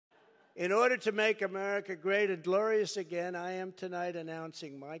In order to make America great and glorious again, I am tonight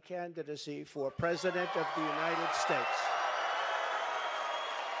announcing my candidacy for President of the United States.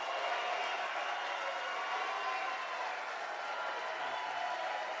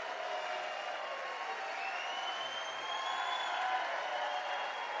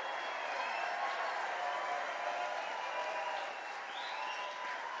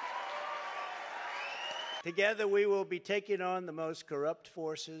 Together, we will be taking on the most corrupt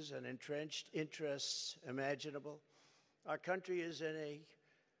forces and entrenched interests imaginable. Our country is in a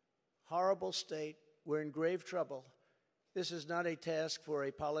horrible state. We're in grave trouble. This is not a task for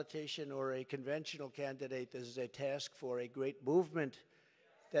a politician or a conventional candidate. This is a task for a great movement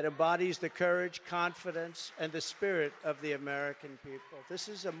that embodies the courage, confidence, and the spirit of the American people. This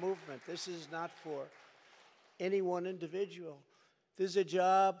is a movement. This is not for any one individual. This is a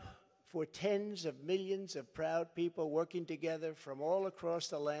job for tens of millions of proud people working together from all across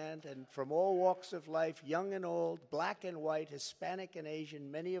the land and from all walks of life, young and old, black and white, Hispanic and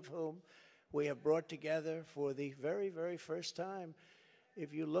Asian, many of whom we have brought together for the very, very first time.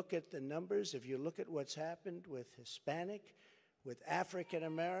 If you look at the numbers, if you look at what's happened with Hispanic, with African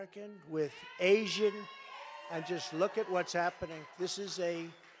American, with Asian, and just look at what's happening. This is a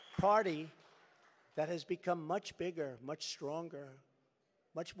party that has become much bigger, much stronger,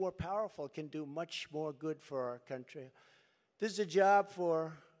 much more powerful, can do much more good for our country. This is a job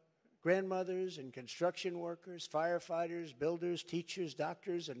for grandmothers and construction workers, firefighters, builders, teachers,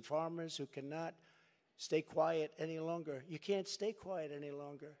 doctors, and farmers who cannot stay quiet any longer. You can't stay quiet any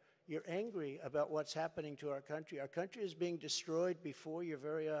longer. You're angry about what's happening to our country. Our country is being destroyed before your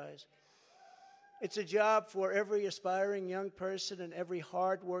very eyes. It's a job for every aspiring young person and every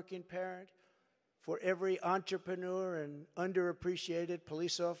hard-working parent, for every entrepreneur and underappreciated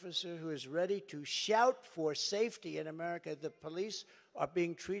police officer who is ready to shout for safety in America. The police are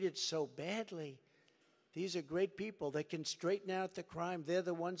being treated so badly. These are great people. They can straighten out the crime. They're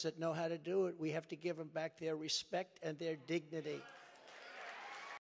the ones that know how to do it. We have to give them back their respect and their dignity.